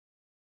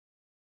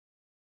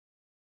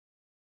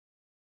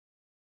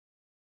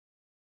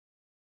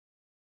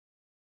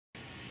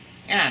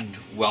And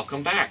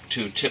welcome back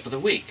to Tip of the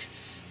Week.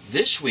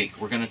 This week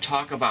we're going to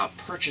talk about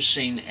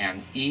purchasing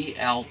an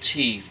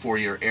ELT for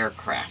your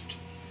aircraft.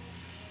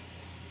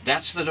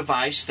 That's the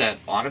device that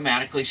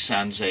automatically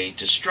sends a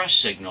distress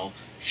signal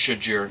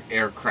should your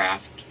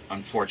aircraft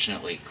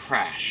unfortunately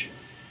crash.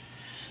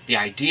 The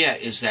idea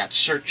is that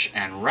search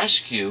and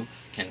rescue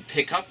can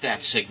pick up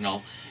that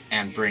signal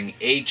and bring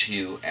aid to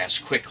you as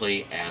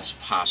quickly as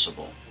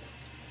possible.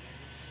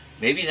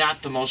 Maybe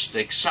not the most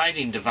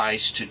exciting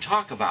device to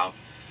talk about,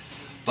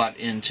 but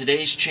in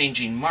today's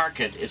changing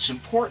market, it's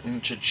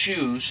important to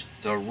choose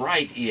the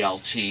right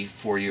ELT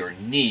for your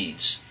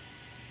needs.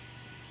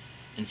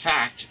 In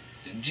fact,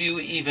 do you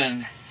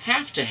even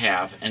have to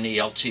have an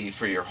ELT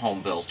for your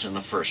Homebuilt in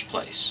the first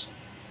place?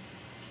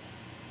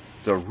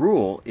 The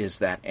rule is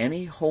that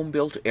any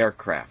home-built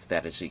aircraft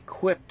that is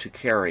equipped to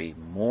carry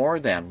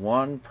more than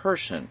one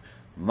person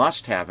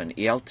must have an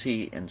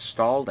ELT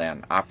installed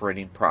and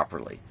operating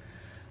properly.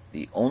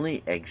 The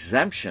only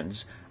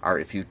exemptions are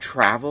if you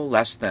travel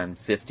less than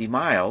 50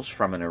 miles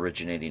from an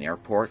originating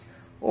airport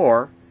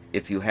or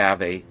if you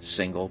have a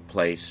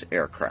single-place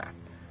aircraft.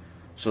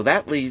 So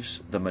that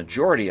leaves the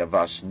majority of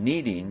us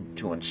needing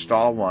to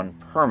install one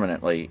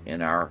permanently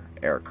in our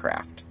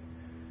aircraft.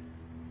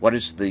 What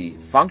is the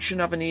function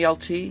of an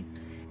ELT?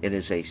 It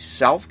is a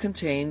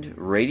self-contained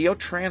radio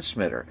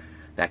transmitter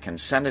that can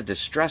send a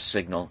distress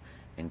signal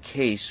in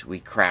case we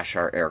crash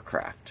our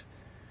aircraft.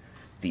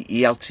 The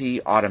ELT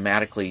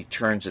automatically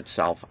turns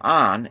itself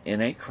on in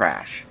a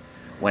crash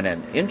when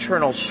an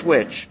internal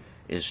switch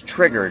is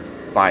triggered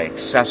by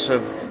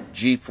excessive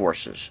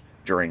G-forces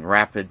during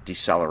rapid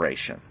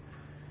deceleration.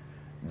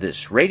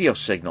 This radio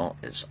signal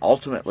is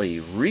ultimately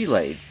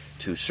relayed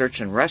to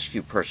search and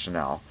rescue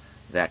personnel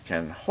that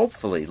can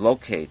hopefully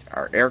locate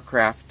our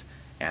aircraft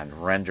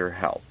and render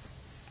help.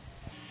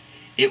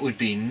 It would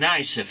be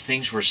nice if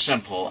things were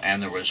simple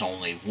and there was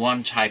only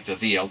one type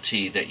of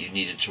ELT that you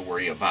needed to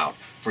worry about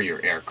for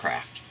your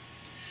aircraft.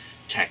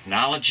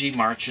 Technology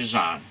marches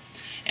on,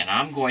 and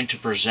I'm going to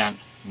present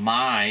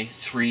my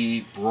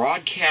 3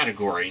 broad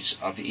categories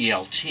of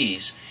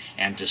ELTs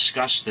and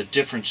discuss the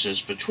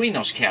differences between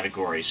those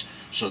categories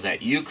so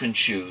that you can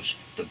choose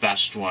the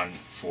best one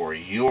for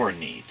your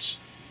needs.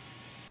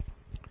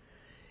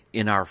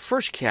 In our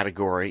first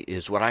category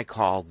is what I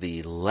call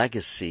the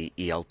legacy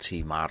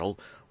ELT model,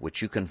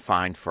 which you can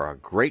find for a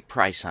great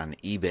price on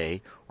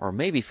eBay or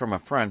maybe from a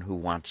friend who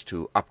wants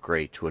to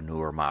upgrade to a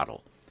newer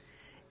model.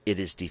 It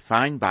is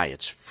defined by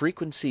its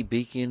frequency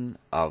beacon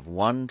of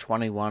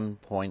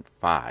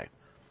 121.5.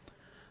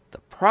 The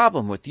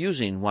problem with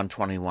using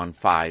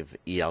 121.5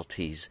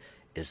 ELTs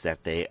is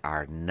that they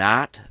are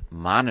not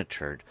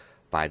monitored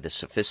by the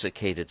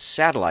sophisticated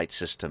satellite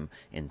system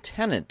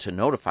intended to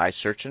notify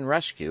search and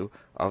rescue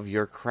of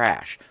your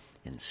crash.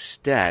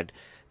 Instead,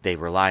 they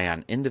rely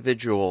on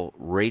individual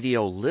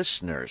radio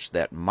listeners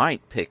that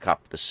might pick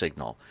up the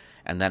signal,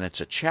 and then it's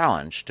a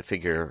challenge to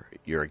figure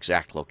your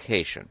exact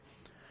location.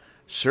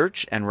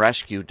 Search and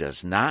rescue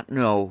does not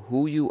know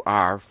who you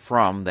are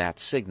from that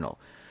signal.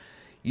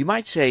 You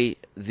might say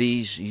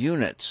these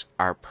units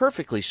are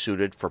perfectly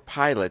suited for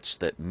pilots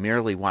that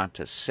merely want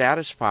to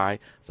satisfy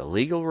the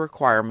legal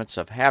requirements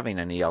of having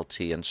an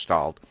ELT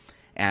installed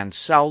and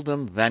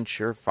seldom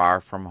venture far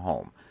from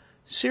home.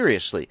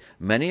 Seriously,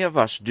 many of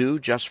us do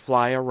just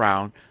fly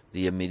around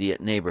the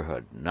immediate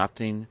neighborhood.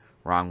 Nothing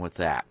wrong with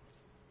that.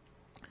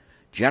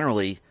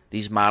 Generally,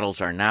 these models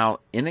are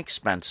now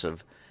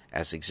inexpensive,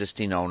 as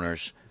existing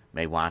owners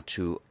may want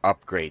to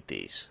upgrade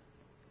these.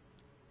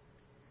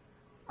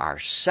 Our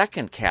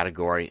second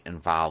category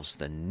involves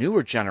the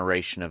newer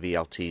generation of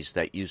ELTs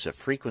that use a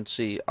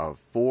frequency of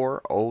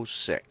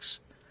 406.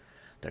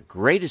 The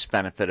greatest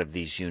benefit of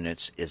these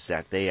units is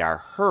that they are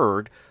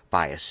heard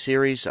by a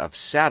series of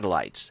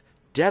satellites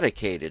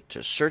dedicated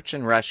to search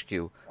and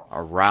rescue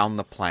around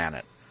the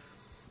planet.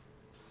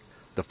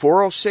 The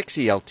 406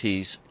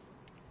 ELTs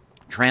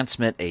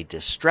transmit a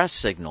distress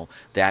signal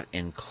that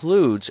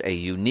includes a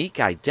unique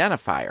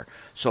identifier,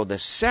 so the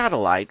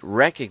satellite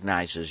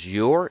recognizes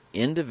your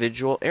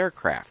individual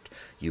aircraft.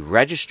 You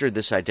register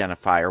this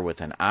identifier with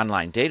an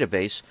online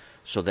database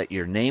so that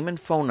your name and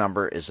phone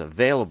number is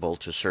available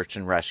to search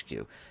and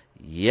rescue.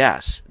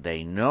 Yes,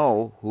 they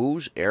know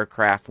whose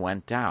aircraft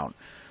went down.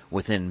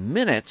 Within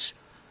minutes,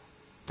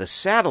 the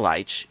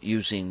satellites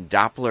using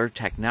Doppler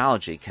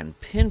technology can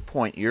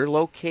pinpoint your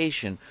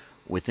location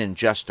within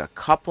just a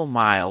couple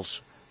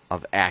miles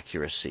of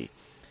accuracy.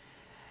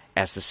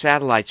 As the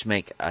satellites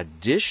make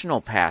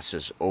additional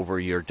passes over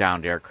your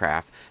downed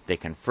aircraft, they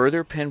can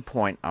further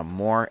pinpoint a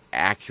more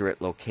accurate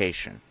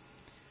location.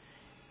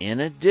 In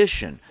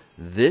addition,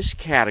 this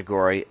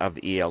category of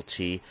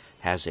ELT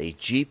has a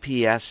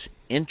GPS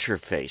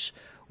interface,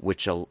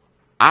 which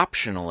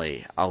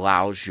optionally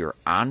allows your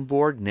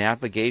onboard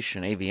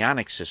navigation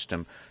avionics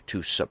system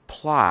to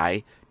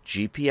supply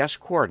GPS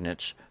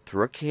coordinates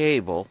through a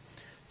cable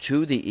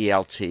to the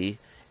ELT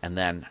and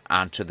then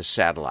onto the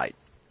satellite.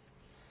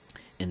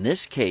 In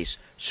this case,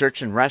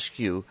 search and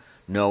rescue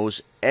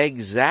knows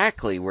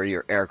exactly where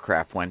your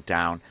aircraft went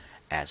down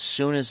as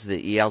soon as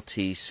the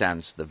ELT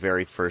sends the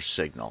very first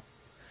signal.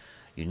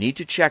 You need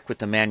to check with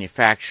the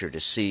manufacturer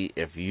to see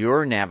if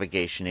your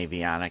navigation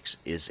avionics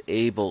is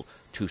able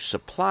to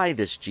supply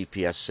this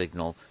GPS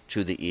signal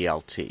to the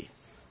ELT.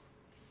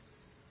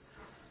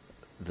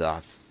 The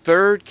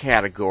third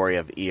category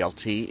of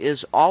ELT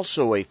is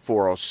also a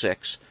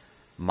 406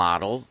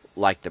 model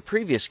like the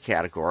previous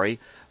category,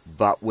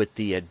 but with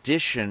the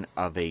addition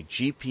of a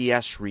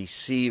GPS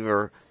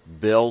receiver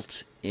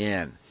built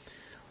in.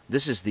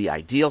 This is the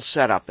ideal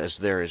setup as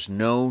there is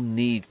no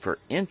need for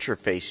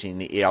interfacing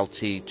the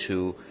ELT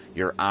to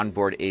your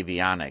onboard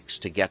avionics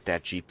to get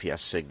that GPS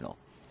signal.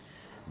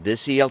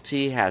 This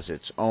ELT has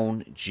its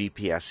own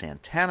GPS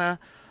antenna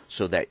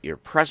so that your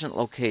present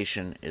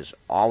location is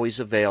always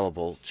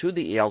available to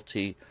the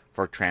ELT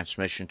for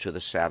transmission to the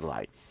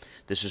satellite.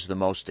 This is the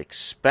most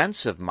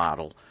expensive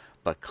model,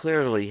 but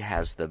clearly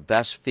has the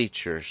best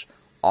features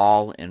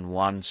all in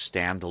one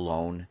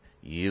standalone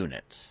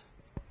unit.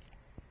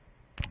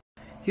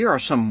 Here are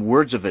some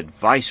words of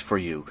advice for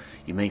you.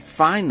 You may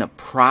find the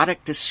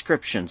product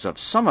descriptions of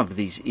some of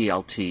these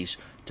ELTs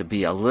to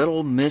be a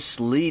little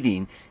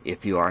misleading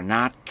if you are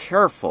not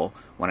careful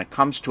when it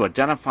comes to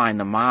identifying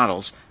the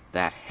models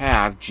that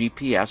have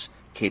GPS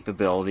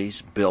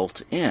capabilities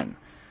built in,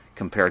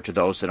 compared to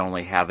those that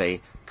only have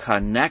a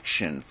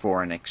connection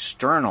for an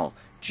external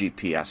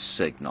GPS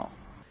signal.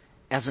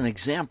 As an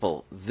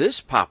example,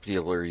 this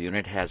popular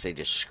unit has a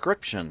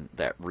description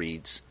that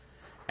reads,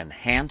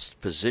 "Enhanced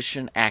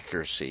position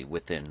accuracy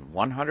within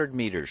 100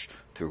 meters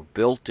through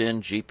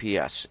built-in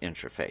GPS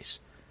interface."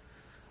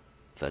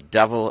 The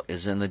devil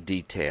is in the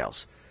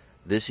details.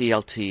 This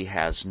ELT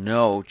has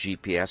no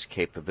GPS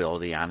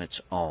capability on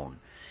its own.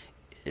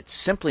 It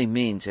simply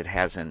means it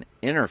has an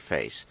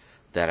interface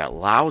that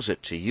allows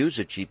it to use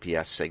a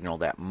GPS signal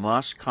that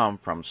must come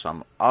from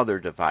some other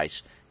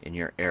device in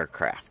your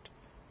aircraft.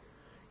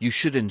 You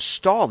should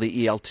install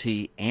the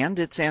ELT and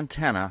its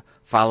antenna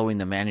following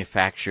the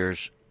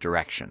manufacturer's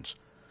directions.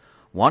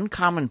 One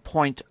common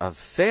point of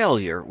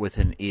failure with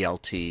an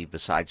ELT,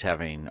 besides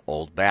having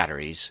old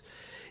batteries,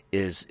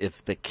 is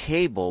if the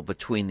cable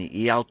between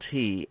the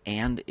ELT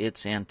and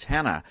its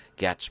antenna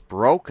gets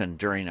broken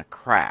during a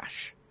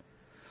crash.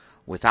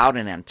 Without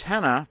an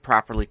antenna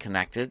properly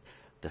connected,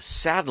 the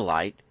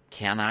satellite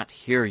cannot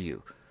hear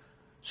you.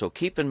 So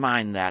keep in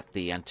mind that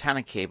the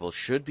antenna cable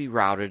should be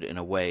routed in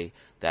a way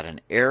that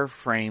an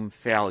airframe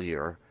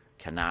failure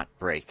cannot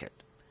break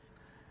it.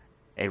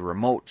 A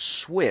remote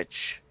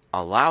switch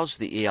allows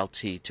the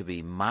ELT to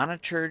be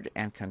monitored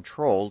and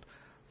controlled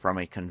from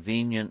a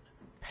convenient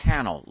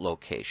panel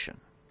location.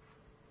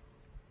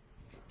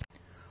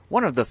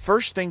 One of the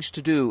first things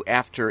to do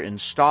after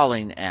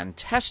installing and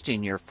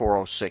testing your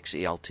 406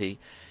 ELT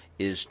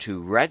is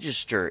to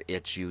register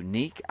its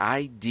unique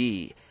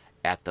ID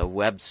at the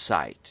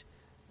website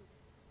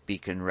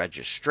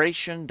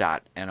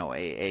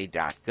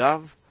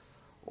beaconregistration.noaa.gov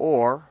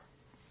or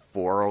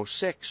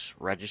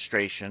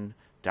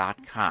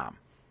 406registration.com.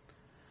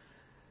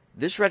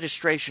 This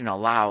registration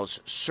allows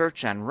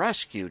search and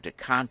rescue to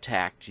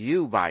contact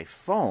you by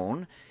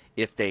phone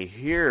if they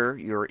hear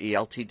your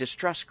ELT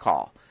distress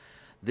call.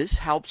 This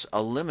helps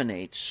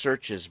eliminate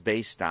searches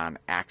based on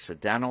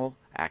accidental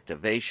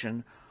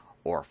activation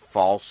or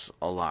false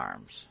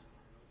alarms.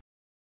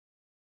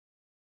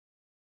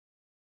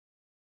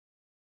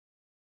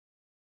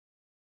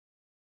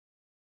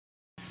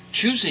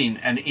 Choosing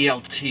an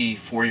ELT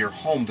for your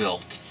home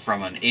built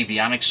from an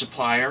avionics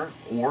supplier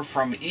or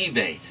from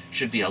eBay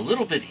should be a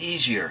little bit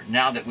easier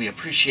now that we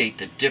appreciate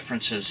the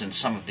differences in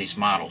some of these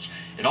models.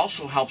 It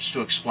also helps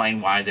to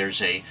explain why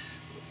there's a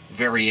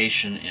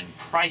variation in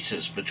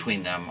prices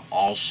between them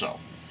also.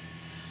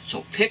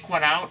 So pick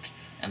one out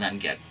and then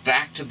get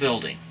back to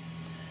building.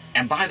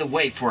 And by the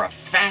way, for a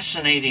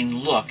fascinating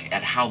look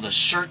at how the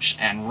search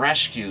and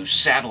rescue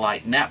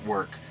satellite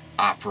network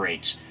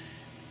operates,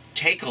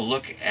 take a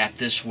look at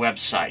this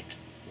website.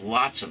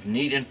 Lots of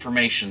neat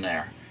information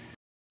there.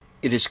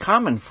 It is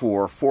common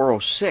for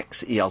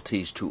 406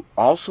 ELTs to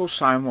also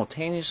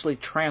simultaneously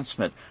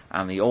transmit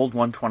on the old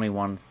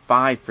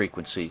 121.5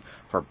 frequency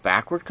for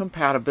backward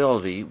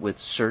compatibility with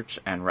search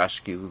and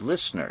rescue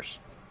listeners.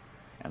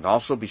 And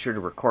also be sure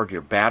to record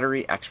your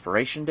battery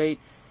expiration date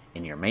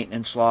in your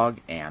maintenance log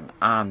and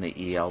on the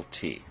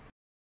ELT.